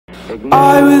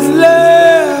I was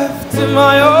left to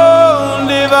my own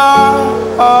devices.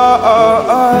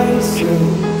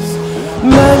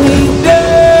 Many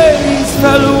days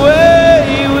fell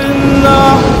away with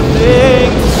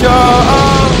nothing to show.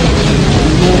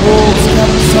 The walls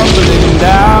kept tumbling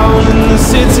down in the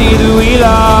city that we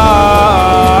love.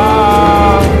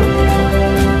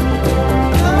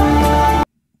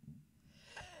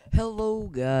 Hello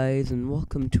guys, and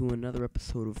welcome to another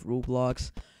episode of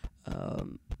Roblox.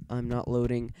 I'm not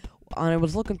loading. I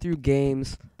was looking through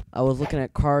games. I was looking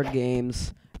at card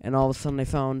games, and all of a sudden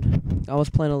I was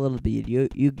playing a little bit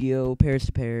Yu-Gi-Oh! Pairs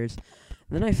to Pairs.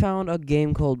 And then I found a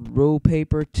game called Row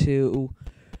Paper 2.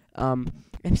 And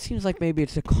it seems like maybe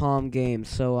it's a calm game,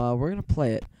 so we're gonna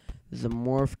play it. There's a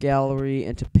morph gallery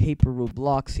into Paper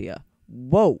Robloxia.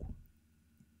 Whoa!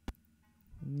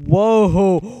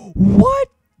 Whoa! What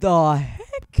the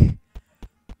heck?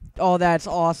 Oh, that's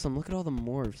awesome! Look at all the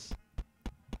morphs.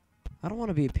 I don't want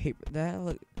to be paper. Do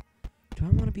I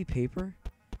want to be paper?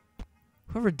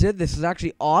 Whoever did this is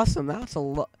actually awesome. That's a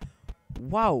lot.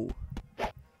 Wow.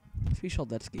 Let's be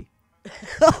Sheldetsky.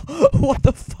 What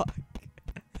the fuck?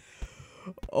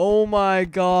 Oh my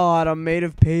god, I'm made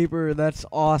of paper. That's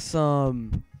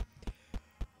awesome.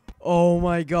 Oh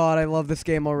my god, I love this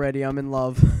game already. I'm in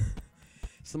love.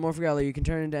 It's the Morph Gallery. You can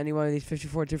turn into any one of these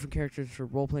 54 different characters for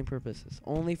role-playing purposes.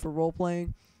 Only for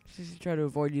role-playing? Just try to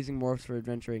avoid using morphs for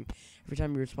adventuring. Every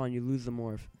time you respawn, you lose the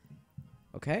morph.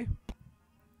 Okay?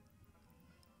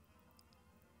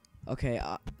 Okay,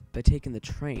 by taking the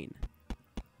train.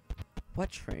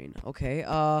 What train? Okay,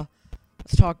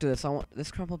 let's talk to this. This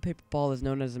crumpled paper ball is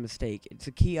known as a mistake. It's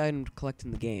a key item to collect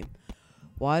in the game.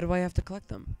 Why do I have to collect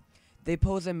them? They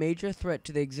pose a major threat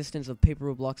to the existence of Paper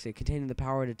Robloxia, containing the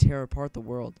power to tear apart the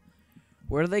world.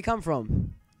 Where do they come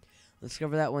from?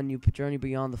 Discover that when you journey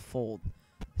beyond the fold.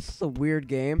 This is a weird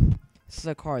game. This is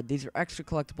a card. These are extra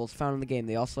collectibles found in the game.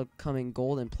 They also come in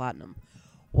gold and platinum.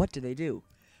 What do they do?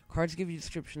 Cards give you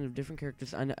descriptions of different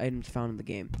characters and items found in the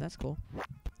game. That's cool.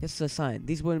 This is a sign.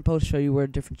 These wooden posts show you where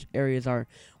different areas are,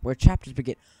 where chapters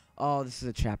begin. Oh, this is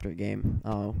a chapter game.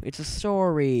 Oh, it's a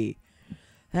story.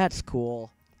 That's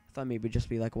cool. I thought maybe it'd just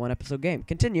be like a one-episode game.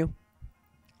 Continue.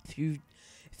 If you've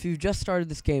just started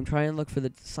this game, try and look for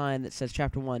the sign that says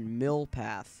Chapter 1, Mill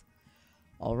Path.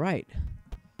 Alright.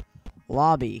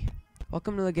 Lobby.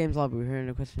 Welcome to the game's lobby. We're here.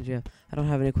 Any questions you have? I don't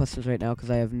have any questions right now because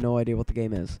I have no idea what the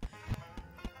game is.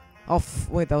 Oh,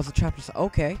 wait, that was a chapter.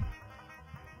 Okay.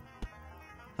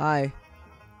 Hi.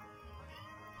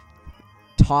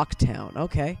 Talktown.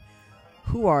 Okay.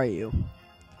 Who are you?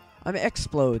 I'm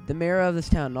Explode, the mayor of this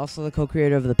town, and also the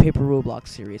co-creator of the Paper Roblox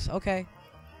series. Okay.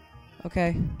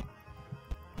 Okay.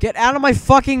 Get out of my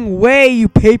fucking way, you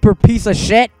paper piece of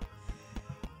shit!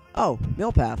 Oh,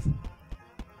 Millpath.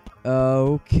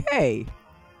 Okay.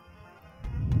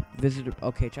 Visitor.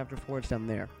 Okay, chapter 4 is down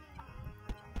there.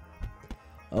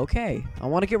 Okay. I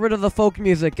want to get rid of the folk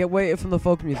music. Get away from the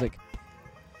folk music.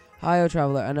 Hi, O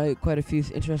Traveler. I know quite a few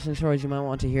interesting stories you might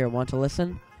want to hear. Want to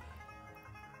listen?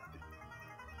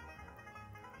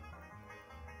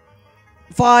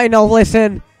 Fine, I'll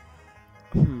listen.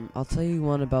 I'll tell you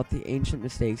one about the ancient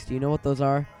mistakes. Do you know what those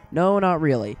are? No, not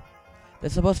really. They're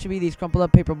supposed to be these crumpled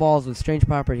up paper balls with strange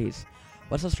properties.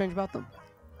 What's so strange about them?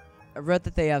 I've read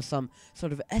that they have some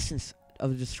sort of essence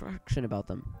of destruction about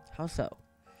them. How so?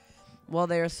 Well,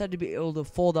 they are said to be able to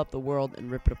fold up the world and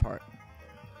rip it apart.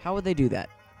 How would they do that?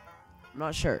 I'm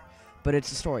not sure, but it's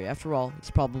a story. After all,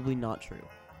 it's probably not true.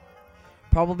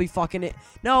 Probably fucking it.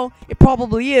 No, it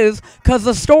probably is, because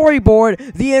the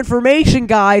storyboard, the information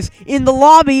guys in the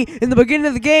lobby in the beginning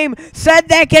of the game said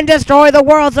they can destroy the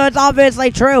world, so it's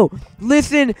obviously true.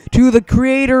 Listen to the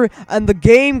creator and the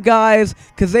game guys,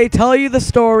 because they tell you the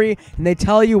story and they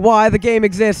tell you why the game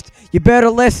exists. You better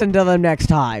listen to them next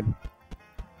time.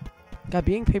 God,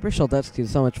 being Paper Sheldetsky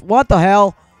is so much. What the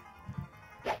hell?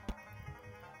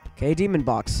 Okay, Demon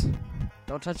Box.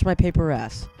 Don't touch my paper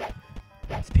ass.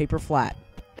 It's paper flat.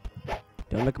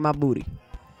 Don't look at my booty.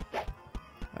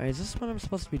 Alright, is this what I'm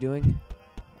supposed to be doing?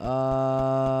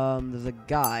 There's a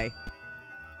guy.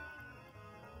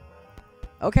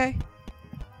 Okay.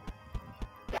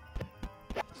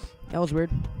 That was weird.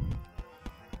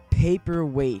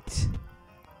 Paperweight.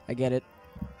 I get it.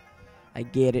 I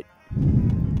get it.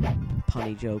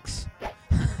 Punny jokes.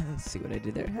 Let's see what I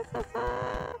did there.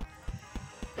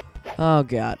 Oh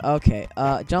god. Okay.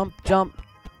 Jump, jump.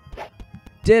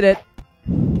 Did it.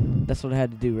 That's what I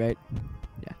had to do, right?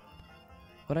 Yeah.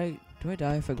 Do I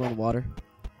die if I go in the water?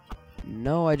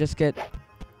 No, I just get...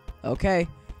 Okay.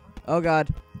 Oh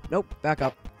god. Nope, back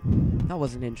up. That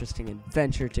was an interesting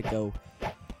adventure to go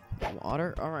in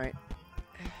water. Alright.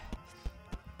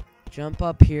 Jump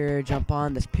up here, jump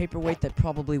on this paperweight that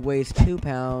probably weighs 2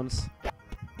 pounds.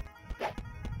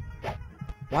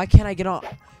 Why can't I get on?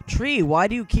 Tree, why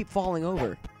do you keep falling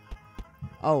over?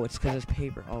 Oh, it's because it's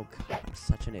paper. Oh, God, I'm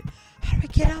such an idiot. How do I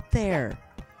get up there?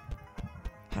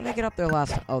 How did I get up there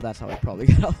last time? Oh, that's how I probably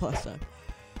got up last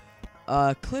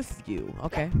time. Cliff view.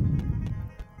 Okay.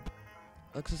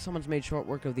 Looks like someone's made short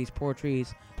work of these poor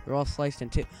trees. They're all sliced in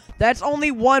two. That's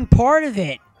only one part of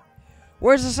it!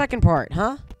 Where's the second part,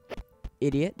 huh?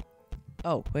 Idiot.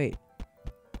 Oh, wait.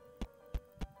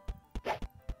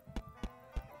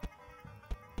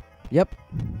 Yep.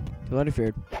 Too what I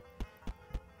feared.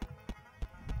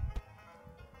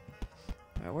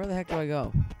 Alright, where the heck do I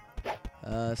go?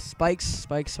 Spikes,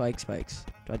 spikes, spikes, spikes.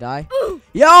 Do I die?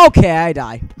 Yeah, okay, I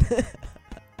die.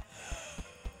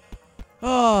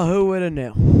 Oh, who would have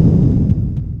knew?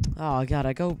 Oh, God,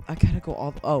 I gotta go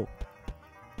all... Oh.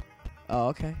 Oh,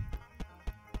 okay.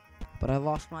 But I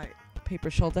lost my paper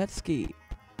Sheldetsky.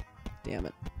 Damn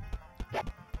it.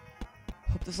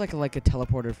 Hope there's like a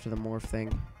teleporter to the morph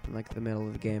thing in like the middle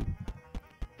of the game.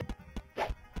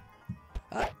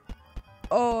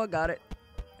 Oh, I got it.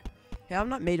 Yeah, I'm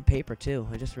not made of paper too.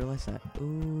 I just realized that.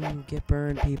 Ooh, get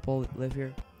burned, people that live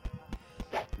here.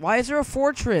 Why is there a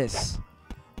fortress?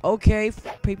 Okay,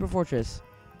 paper fortress.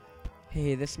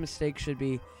 Hey, this mistake should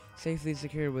be safely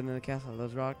secured within the castle.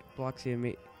 Those rock blocks you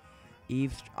made.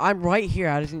 Eves. I'm right here.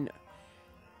 I didn't.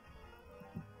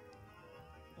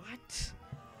 What?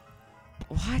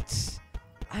 What?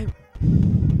 I'm.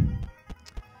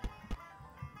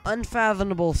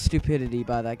 Unfathomable stupidity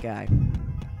by that guy.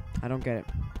 I don't get it.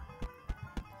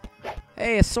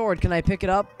 Hey, a sword. Can I pick it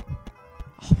up?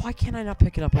 Oh, why can't I not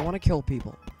pick it up? I want to kill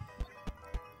people.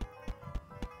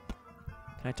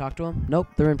 Can I talk to them? Nope,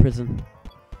 they're in prison.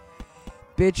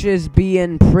 Bitches be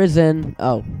in prison.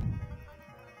 Oh.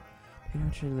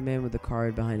 The man with the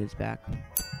card behind his back.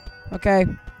 Okay.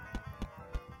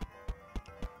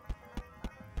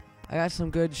 I got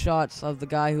some good shots of the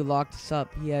guy who locked us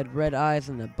up. He had red eyes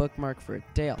and a bookmark for a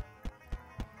tail.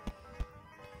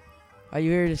 Are you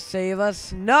here to save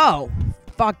us? No!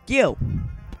 Fuck you!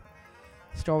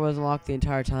 The store wasn't locked the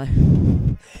entire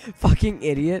time. Fucking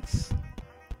idiots.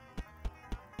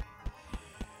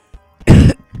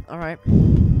 Alright.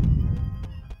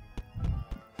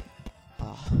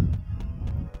 Oh.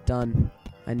 Done.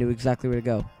 I knew exactly where to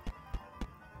go.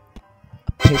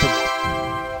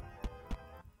 Paper.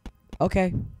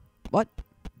 Okay. What?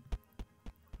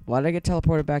 Why did I get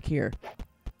teleported back here?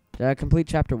 Did I complete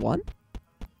chapter 1?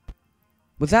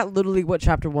 Was that literally what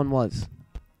chapter 1 was?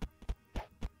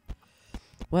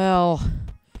 Well,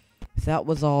 if that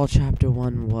was all chapter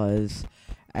 1 was,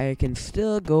 I can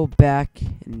still go back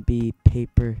and be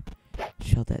paper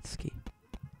Sheldetsky.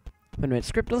 Wait a minute,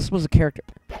 Scriptless was a character.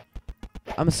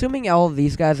 I'm assuming all of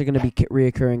these guys are going to be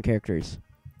reoccurring characters.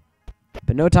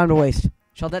 But no time to waste.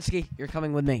 Sheldetsky, you're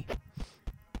coming with me.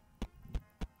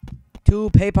 To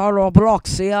paper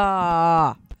Roblox,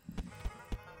 yeah.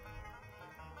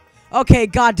 Okay,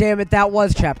 goddammit, that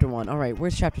was chapter 1. Alright,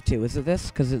 where's chapter 2? Is it this?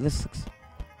 Because this looks...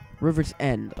 River's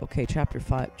End. Okay, chapter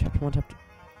 5. Chapter 1, chapter...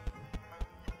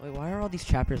 Wait, why are all these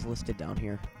chapters listed down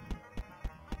here?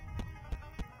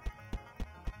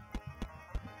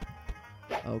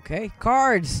 Okay,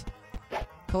 cards!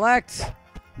 Collect!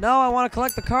 No, I want to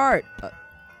collect the card!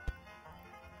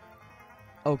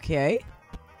 Okay.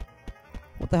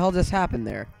 What the hell just happened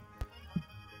there?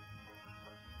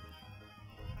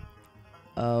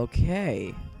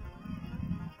 Okay.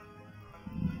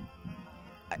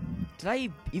 Did I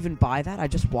even buy that? I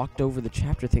just walked over the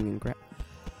chapter thing and grabbed...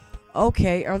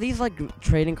 Okay, are these like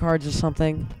trading cards or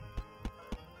something?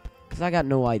 Because I got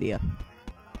no idea.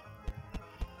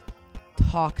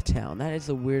 Talktown. That is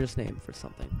the weirdest name for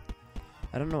something.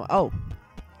 I don't know. Oh.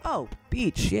 Oh,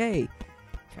 beach. Yay.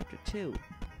 Chapter 2.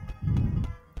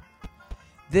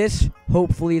 This,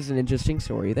 hopefully, is an interesting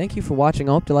story. Thank you for watching.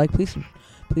 I hope to like. Please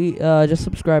just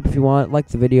subscribe if you want. Like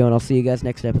the video, and I'll see you guys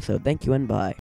next episode. Thank you, and bye.